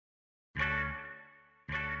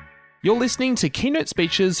You're listening to keynote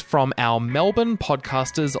speeches from our Melbourne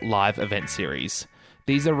Podcasters Live event series.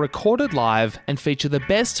 These are recorded live and feature the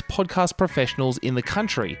best podcast professionals in the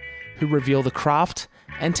country who reveal the craft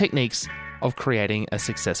and techniques of creating a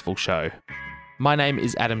successful show. My name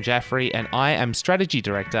is Adam Jaffrey and I am Strategy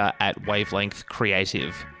Director at Wavelength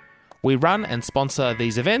Creative. We run and sponsor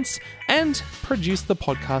these events and produce the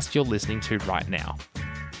podcast you're listening to right now.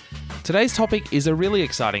 Today's topic is a really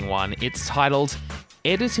exciting one. It's titled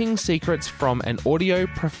Editing Secrets from an Audio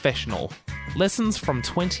Professional, Lessons from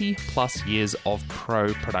 20 plus years of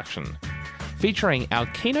pro production, featuring our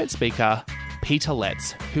keynote speaker, Peter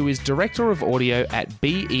Letts, who is Director of Audio at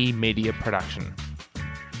BE Media Production.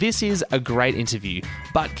 This is a great interview,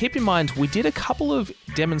 but keep in mind we did a couple of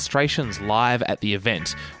demonstrations live at the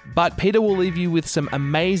event, but Peter will leave you with some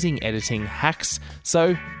amazing editing hacks,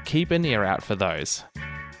 so keep an ear out for those.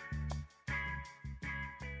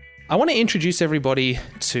 I want to introduce everybody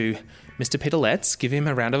to Mr. Peter Letts. Give him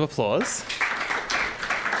a round of applause.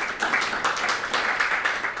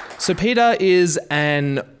 So Peter is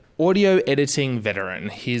an audio editing veteran.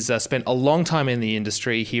 He's spent a long time in the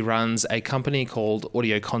industry. He runs a company called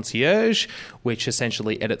Audio Concierge, which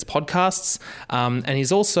essentially edits podcasts. And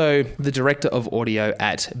he's also the director of audio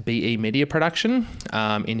at BE Media Production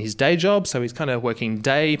in his day job. So he's kind of working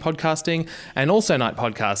day podcasting and also night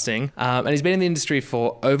podcasting. And he's been in the industry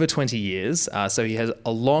for over 20 years. So he has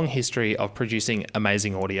a long history of producing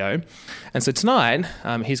amazing audio. And so tonight,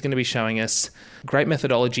 he's going to be showing us great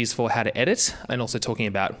methodologies for how to edit and also talking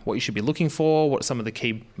about what you should be looking for, what some of the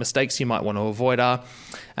key mistakes you might want to avoid are,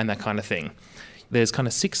 and that kind of thing. There's kind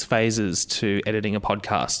of 6 phases to editing a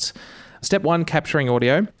podcast. Step 1, capturing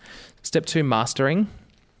audio. Step 2, mastering.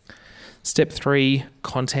 Step 3,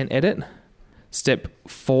 content edit. Step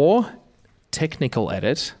 4, technical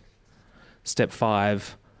edit. Step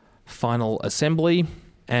 5, final assembly.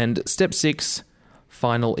 And step 6,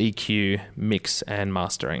 final EQ, mix and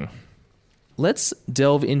mastering. Let's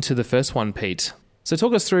delve into the first one, Pete. So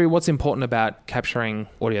talk us through what's important about capturing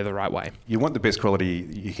audio the right way. You want the best quality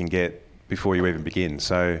you can get before you even begin.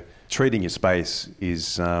 So treating your space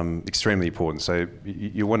is extremely important. So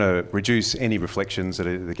you want to reduce any reflections that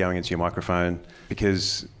are going into your microphone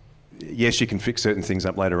because, yes, you can fix certain things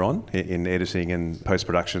up later on in editing and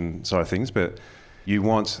post-production side of things, but you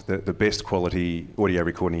want the best quality audio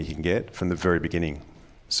recording you can get from the very beginning.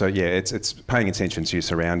 So yeah, it's paying attention to your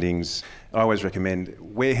surroundings. I always recommend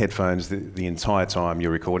wear headphones the entire time you're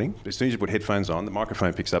recording. As soon as you put headphones on, the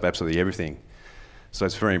microphone picks up absolutely everything. So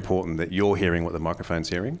it's very important that you're hearing what the microphone's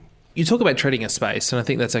hearing. You talk about treating a space, and I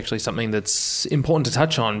think that's actually something that's important to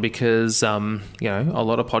touch on because, a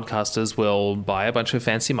lot of podcasters will buy a bunch of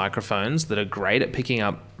fancy microphones that are great at picking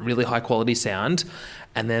up really high quality sound,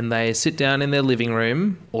 and then they sit down in their living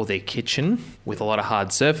room or their kitchen with a lot of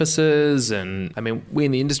hard surfaces. And we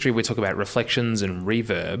in the industry, we talk about reflections and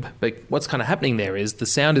reverb, but what's kind of happening there is the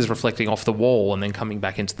sound is reflecting off the wall and then coming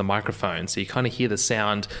back into the microphone. So you kind of hear the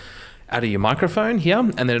sound out of your microphone here,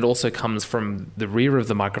 and then it also comes from the rear of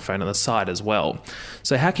the microphone on the side as well.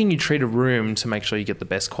 So how can you treat a room to make sure you get the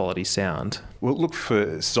best quality sound? Well, look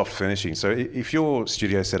for soft furnishing. So if your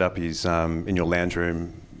studio setup is in your lounge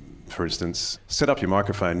room, for instance, set up your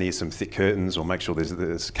microphone near some thick curtains or make sure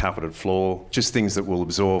there's carpeted floor, just things that will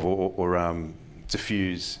absorb or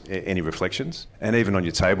diffuse any reflections. And even on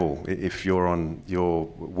your table, if you're on your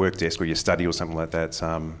work desk or your study or something like that,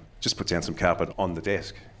 just put down some carpet on the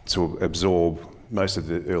desk to absorb most of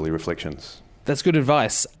the early reflections. That's good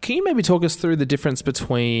advice. Can you maybe talk us through the difference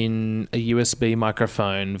between a USB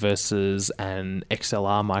microphone versus an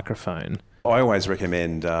XLR microphone? I always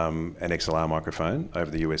recommend an XLR microphone over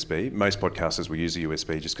the USB. Most podcasters will use a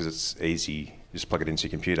USB just because it's easy. You just plug it into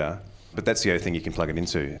your computer. But that's the only thing you can plug it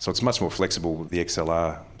into. So it's much more flexible with the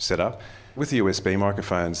XLR setup. With the USB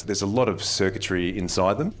microphones, there's a lot of circuitry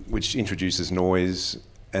inside them, which introduces noise.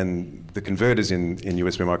 And the converters in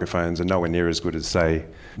USB microphones are nowhere near as good as, say,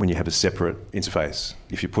 when you have a separate interface.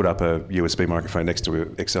 If you put up a USB microphone next to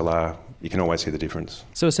an XLR, you can always hear the difference.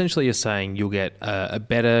 So essentially you're saying you'll get a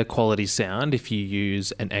better quality sound if you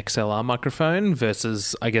use an XLR microphone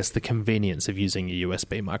versus, I guess, the convenience of using a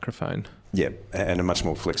USB microphone. Yeah, and a much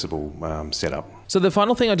more flexible setup. So the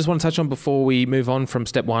final thing I just want to touch on before we move on from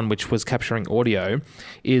step 1, which was capturing audio,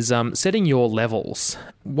 is setting your levels.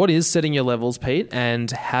 What is setting your levels, Pete,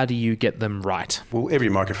 and how do you get them right? Well, every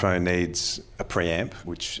microphone needs a preamp,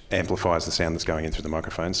 which amplifies the sound that's going in through the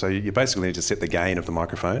microphone. So you basically need to set the gain of the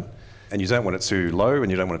microphone. And you don't want it too low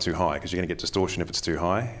and you don't want it too high because you're going to get distortion if it's too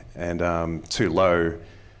high. And too low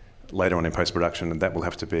later on in post-production, and that will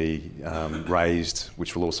have to be raised,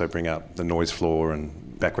 which will also bring up the noise floor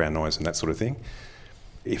and background noise and that sort of thing.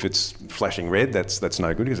 If it's flashing red, that's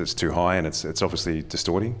no good because it's too high and it's obviously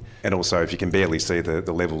distorting. And also, if you can barely see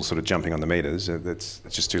the levels sort of jumping on the meters, it's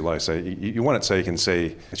just too low. So you want it so you can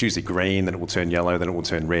see it's usually green, then it will turn yellow, then it will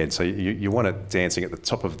turn red. So you want it dancing at the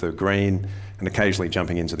top of the green and occasionally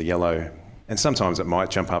jumping into the yellow. And sometimes it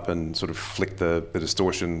might jump up and sort of flick the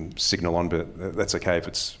distortion signal on, but that's okay if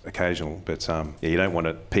it's occasional. But you don't want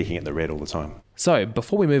it peaking at the red all the time. So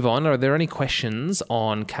before we move on, are there any questions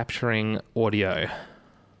on capturing audio?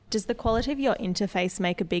 Does the quality of your interface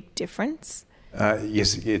make a big difference?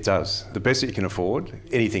 Yes, it does. The best that you can afford,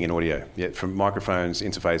 anything in audio, from microphones,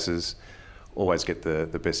 interfaces, always get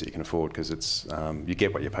the best that you can afford because it's you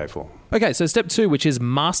get what you pay for. Okay, so step 2, which is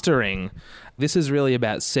mastering. This is really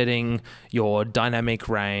about setting your dynamic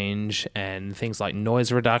range and things like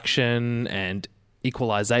noise reduction and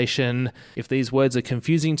equalization. If these words are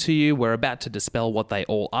confusing to you, we're about to dispel what they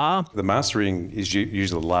all are. The mastering is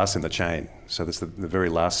usually the last in the chain. So that's the very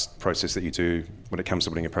last process that you do when it comes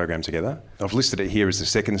to putting a program together. I've listed it here as the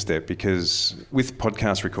second step because with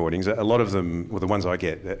podcast recordings, a lot of them, well, the ones I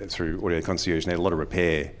get through Audio Concierge, need a lot of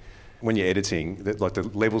repair. When you're editing, like the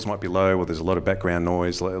levels might be low or there's a lot of background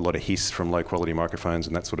noise, a lot of hiss from low quality microphones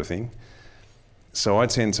and that sort of thing. So I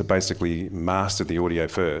tend to basically master the audio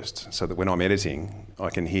first so that when I'm editing, I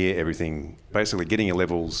can hear everything, basically getting your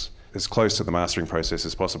levels as close to the mastering process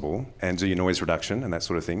as possible and do your noise reduction and that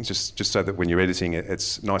sort of thing, just so that when you're editing it,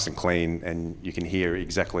 it's nice and clean and you can hear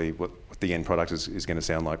exactly what the end product is going to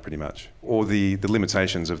sound like pretty much. Or the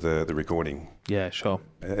limitations of the recording. Yeah, sure.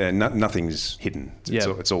 Nothing's hidden. Yeah.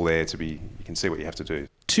 It's all there you can see what you have to do.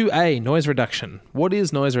 2A, noise reduction. What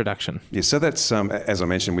is noise reduction? Yeah, so that's as I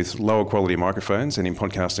mentioned, with lower quality microphones, and in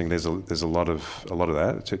podcasting, there's a lot of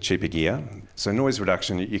that, cheaper gear. So noise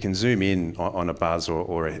reduction, you can zoom in on a buzz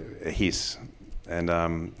or a hiss, and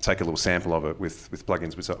take a little sample of it with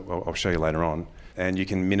plugins, which I'll show you later on, and you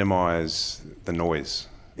can minimise the noise.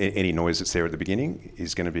 Any noise that's there at the beginning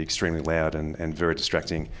is going to be extremely loud and very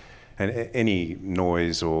distracting, and any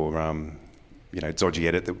noise or dodgy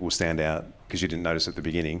edit that will stand out because you didn't notice at the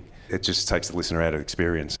beginning, it just takes the listener out of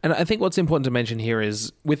experience. And I think what's important to mention here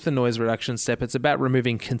is with the noise reduction step, it's about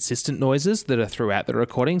removing consistent noises that are throughout the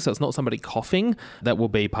recording. So it's not somebody coughing. That will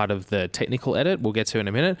be part of the technical edit we'll get to in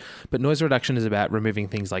a minute. But noise reduction is about removing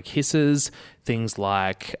things like hisses, things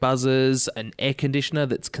like buzzers, an air conditioner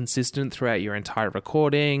that's consistent throughout your entire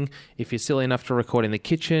recording. If you're silly enough to record in the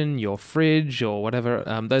kitchen, your fridge or whatever,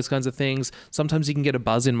 those kinds of things. Sometimes you can get a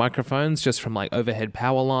buzz in microphones just from like overhead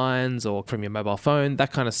power lines or from your mobile phone,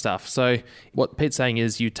 that kind of stuff. So what Pete's saying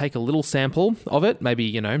is you take a little sample of it,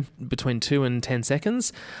 maybe, between 2 and 10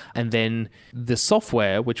 seconds, and then the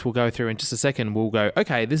software, which we'll go through in just a second, will go,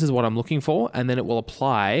 okay, this is what I'm looking for, and then it will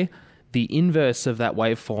apply the inverse of that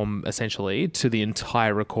waveform essentially to the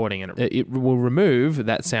entire recording, and it will remove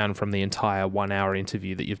that sound from the entire 1 hour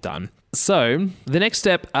interview that you've done. So the next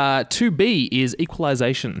step, 2B, is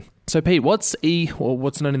equalization. So Pete, what's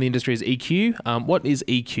known in the industry as EQ? What is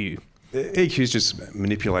EQ? EQ is just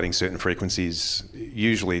manipulating certain frequencies,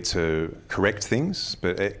 usually to correct things,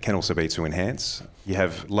 but it can also be to enhance. You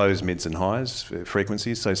have lows, mids and highs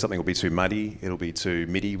frequencies, so something will be too muddy, it'll be too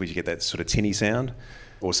MIDI, where you get that sort of tinny sound,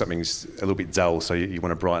 or something's a little bit dull, so you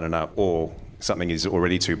want to brighten it up, or something is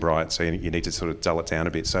already too bright, so you need to sort of dull it down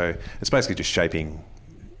a bit. So it's basically just shaping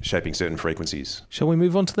certain frequencies. Shall we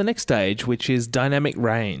move on to the next stage, which is dynamic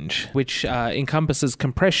range, which encompasses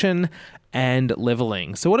compression and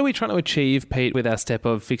leveling. So what are we trying to achieve, Pete, with our step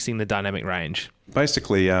of fixing the dynamic range?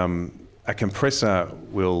 Basically, a compressor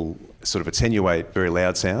will sort of attenuate very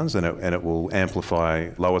loud sounds and it will amplify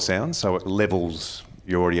lower sounds, so it levels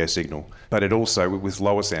your audio signal. But it also, with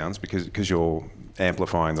lower sounds, because you're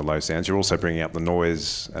amplifying the low sounds, you're also bringing up the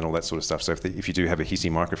noise and all that sort of stuff. So if you do have a hissy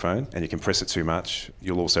microphone and you compress it too much,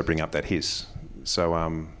 you'll also bring up that hiss.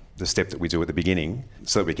 So the step that we do at the beginning,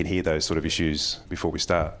 so that we can hear those sort of issues before we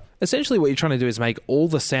start. Essentially what you're trying to do is make all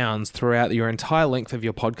the sounds throughout your entire length of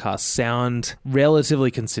your podcast sound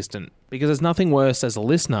relatively consistent. Because there's nothing worse as a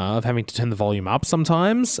listener of having to turn the volume up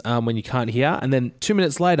sometimes when you can't hear, and then 2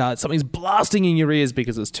 minutes later something's blasting in your ears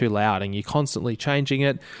because it's too loud and you're constantly changing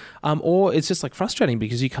it, or it's just like frustrating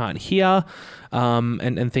because you can't hear,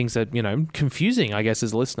 and things are confusing, I guess,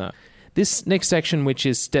 as a listener. This next section, which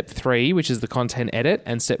is step 3, which is the content edit,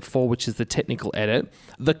 and step 4, which is the technical edit.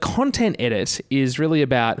 The content edit is really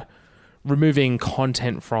about removing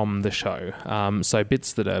content from the show. So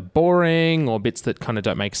bits that are boring or bits that kind of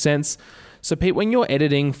don't make sense. So Pete, when you're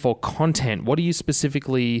editing for content, what are you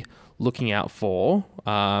specifically looking out for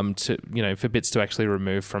for bits to actually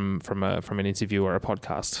remove from an interview or a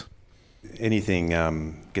podcast? anything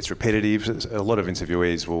gets repetitive, a lot of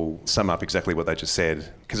interviewees will sum up exactly what they just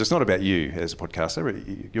said, because it's not about you as a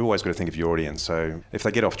podcaster. You always got to think of your audience. So if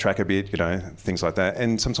they get off track a bit, things like that,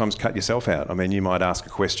 and sometimes cut yourself out. I mean, you might ask a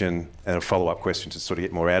question and a follow-up question to sort of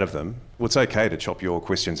get more out of them. Well, it's okay to chop your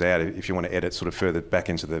questions out if you want to edit sort of further back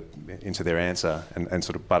into their answer and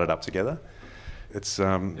sort of butt it up together. It's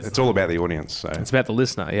all about the audience. So. It's about the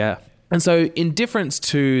listener, yeah. And so in difference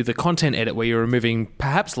to the content edit where you're removing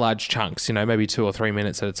perhaps large chunks, maybe 2 or 3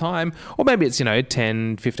 minutes at a time, or maybe it's,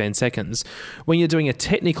 10, 15 seconds, when you're doing a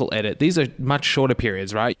technical edit, these are much shorter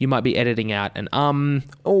periods, right? You might be editing out an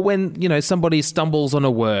or when, somebody stumbles on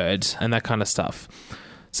a word and that kind of stuff.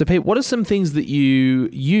 So Pete, what are some things that you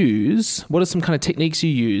use? What are some kind of techniques you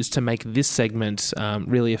use to make this segment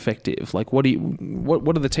really effective? Like what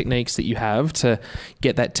are the techniques that you have to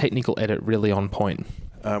get that technical edit really on point?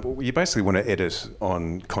 Well, you basically want to edit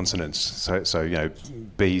on consonants. So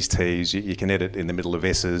B's, T's, you can edit in the middle of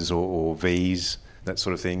S's or V's, that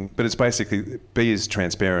sort of thing. But it's basically, be as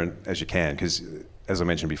transparent as you can, because as I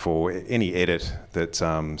mentioned before, any edit that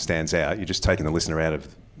stands out, you're just taking the listener out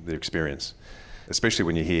of their experience, especially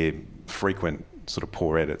when you hear frequent sort of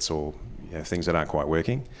poor edits or things that aren't quite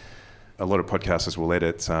working. A lot of podcasters will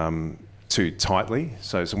edit too tightly.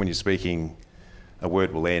 So when you're speaking, a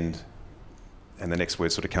word will end and the next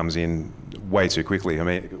word sort of comes in way too quickly. I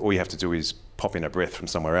mean, all you have to do is pop in a breath from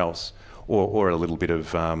somewhere else or a little bit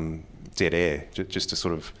of dead air just to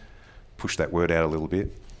sort of push that word out a little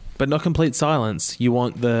bit. But not complete silence. You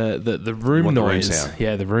want the room noise. The room sound.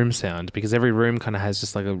 Yeah, the room sound, because every room kind of has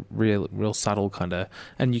just like a real subtle kind of,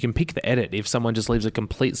 and you can pick the edit. If someone just leaves a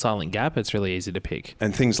complete silent gap, it's really easy to pick.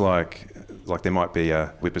 And things like there might be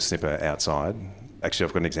a whippersnipper outside. Actually,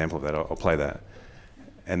 I've got an example of that. I'll play that.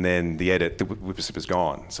 And then the edit, the whippersnipper's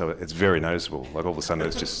gone. So it's very noticeable. Like all of a sudden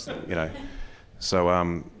it's just,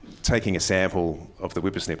 So taking a sample of the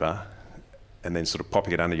whippersnipper and then sort of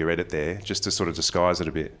popping it under your edit there just to sort of disguise it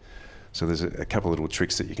a bit. So there's a couple of little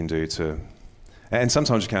tricks that you can do to... And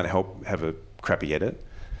sometimes you can't help have a crappy edit,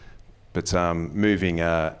 but moving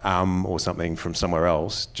or something from somewhere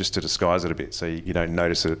else just to disguise it a bit so you don't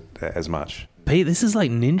notice it as much. Pete, this is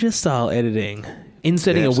like ninja style editing.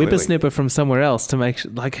 Inserting a whippersnipper from somewhere else to make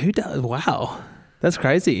sure, like, who does? Wow, that's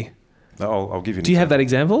crazy. I'll give you an Do you have that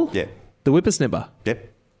example? Yeah. The whippersnipper?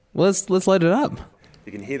 Yep. Well, let's load it up.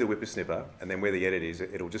 You can hear the whippersnipper, and then where the edit is,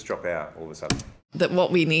 it'll just drop out all of a sudden. That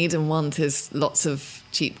what we need and want is lots of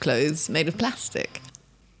cheap clothes made of plastic.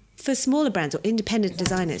 For smaller brands or independent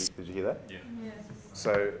designers. Did you hear that? Yeah.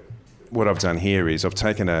 So what I've done here is I've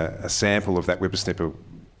taken a sample of that whippersnipper,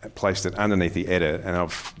 placed it underneath the edit, and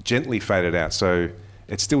I've gently faded out so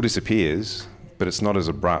it still disappears, but it's not as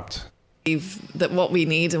abrupt. That what we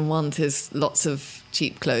need and want is lots of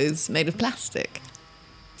cheap clothes made of plastic.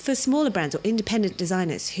 For smaller brands or independent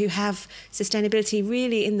designers who have sustainability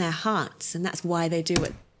really in their hearts, and that's why they do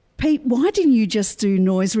it. Pete, why didn't you just do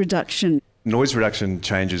noise reduction? Noise reduction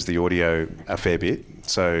changes the audio a fair bit.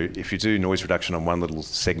 So if you do noise reduction on one little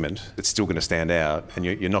segment, it's still going to stand out and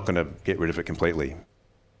you're not going to get rid of it completely.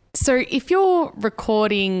 So if you're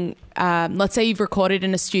recording, let's say you've recorded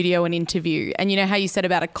in a studio an interview, and you know how you said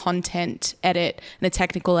about a content edit and a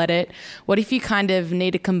technical edit, what if you kind of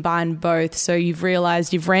need to combine both? So you've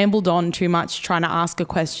realised you've rambled on too much trying to ask a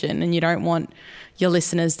question and you don't want your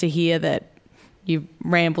listeners to hear that you've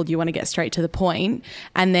rambled, you want to get straight to the point,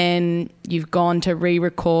 and then you've gone to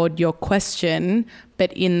re-record your question,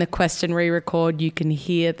 but in the question re-record you can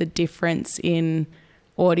hear the difference in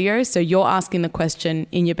audio. So you're asking the question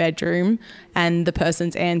in your bedroom and the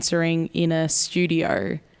person's answering in a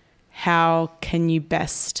studio. How can you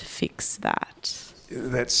best fix that?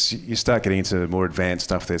 You start getting into more advanced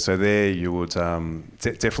stuff there. So there you would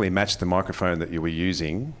definitely match the microphone that you were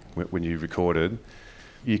using when you recorded.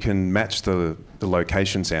 You can match the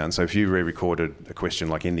location sound. So if you re-recorded a question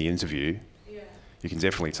like in the interview, you can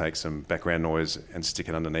definitely take some background noise and stick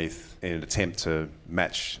it underneath in an attempt to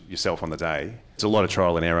match yourself on the day. It's a lot of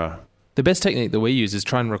trial and error. The best technique that we use is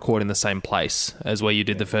try and record in the same place as where you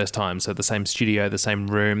did the first time. So the same studio, the same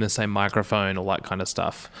room, the same microphone, all that kind of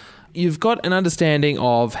stuff. You've got an understanding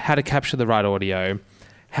of how to capture the right audio,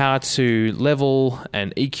 how to level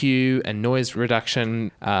and EQ and noise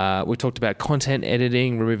reduction. We talked about content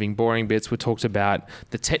editing, removing boring bits. We talked about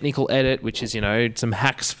the technical edit, which is, some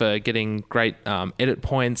hacks for getting great edit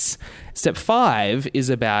points. Step 5 is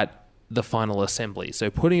about the final assembly, so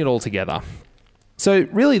putting it all together. So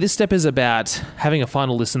really this step is about having a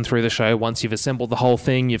final listen through the show. Once you've assembled the whole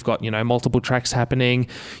thing, you've got, multiple tracks happening,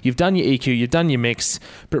 you've done your EQ, you've done your mix,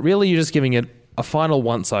 but really you're just giving it a final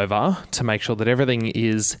once over to make sure that everything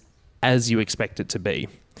is as you expect it to be.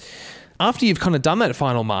 After you've kind of done that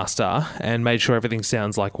final master and made sure everything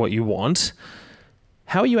sounds like what you want,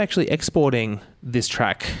 how are you actually exporting this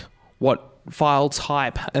track? What file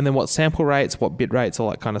type, and then what sample rates, what bit rates,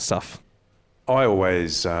 all that kind of stuff? I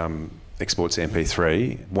always export to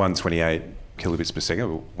MP3, 128 kilobits per second,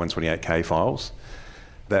 or 128K files.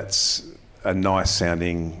 That's a nice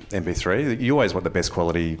sounding MP3. You always want the best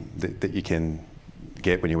quality that you can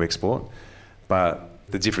get when you export, but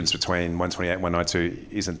the difference between 128 and 192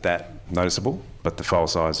 isn't that noticeable, but the file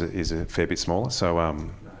size is a fair bit smaller. So,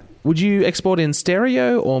 would you export in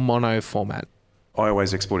stereo or mono format? I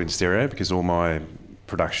always export in stereo because all my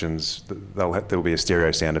productions, there'll be a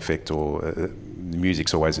stereo sound effect, or the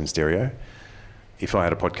music's always in stereo. If I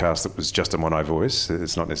had a podcast that was just a mono voice,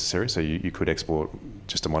 it's not necessary, so you could export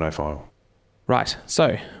just a mono file. Right,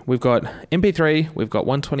 so we've got MP3, we've got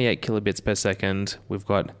 128 kilobits per second, we've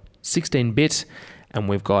got 16-bit, and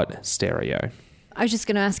we've got stereo. I was just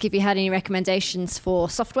going to ask if you had any recommendations for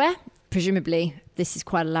software. Presumably this is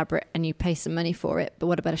quite elaborate and you pay some money for it, but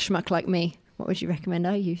what about a schmuck like me? What would you recommend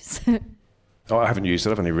I use? I haven't used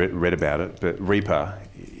it, I've only read about it, but Reaper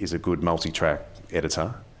is a good multi-track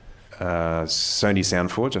editor. Sony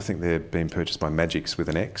SoundForge, I think they're being purchased by Magix with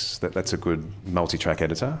an X. That's a good multi-track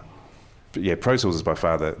editor. But yeah, Pro Tools is by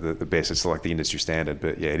far the best. It's like the industry standard,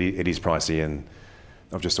 but yeah, it is pricey, and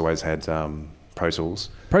I've just always had Pro Tools.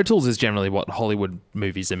 Pro Tools is generally what Hollywood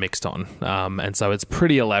movies are mixed on, and so it's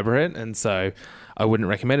pretty elaborate, and so I wouldn't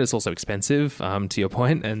recommend it. It's also expensive, to your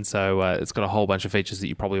point, and so it's got a whole bunch of features that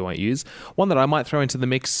you probably won't use. One that I might throw into the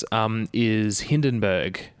mix is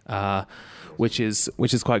Hindenburg, which is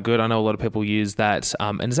quite good. I know a lot of people use that,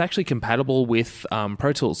 and it's actually compatible with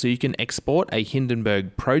Pro Tools. So you can export a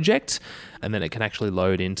Hindenburg project, and then it can actually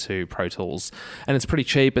load into Pro Tools. And it's pretty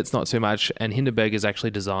cheap. It's not too much. And Hindenburg is actually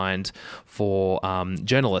designed for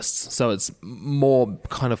journalists, so it's more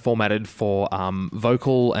kind of formatted for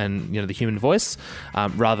vocal and the human voice,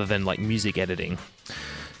 rather than like music editing.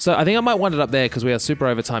 So I think I might wind it up there because we are super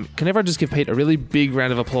over time. Can everyone just give Pete a really big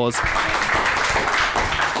round of applause?